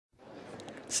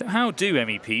So how do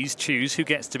MEPs choose who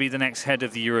gets to be the next head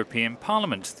of the European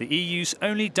Parliament, the EU's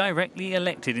only directly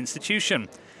elected institution?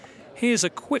 Here's a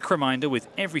quick reminder with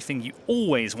everything you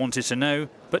always wanted to know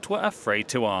but were afraid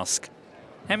to ask.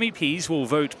 MEPs will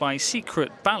vote by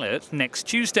secret ballot next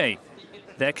Tuesday.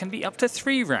 There can be up to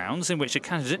 3 rounds in which a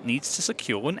candidate needs to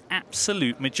secure an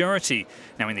absolute majority.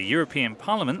 Now, in the European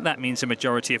Parliament, that means a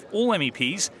majority of all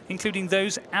MEPs, including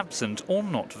those absent or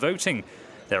not voting.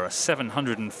 There are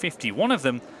 751 of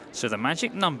them, so the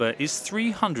magic number is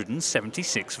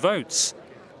 376 votes.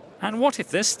 And what if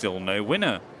there's still no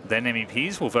winner? Then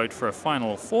MEPs will vote for a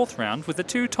final 4th round with the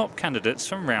 2 top candidates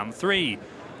from round 3.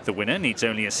 The winner needs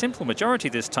only a simple majority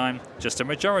this time, just a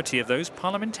majority of those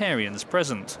parliamentarians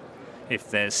present.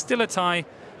 If there's still a tie,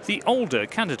 the older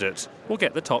candidate will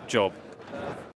get the top job.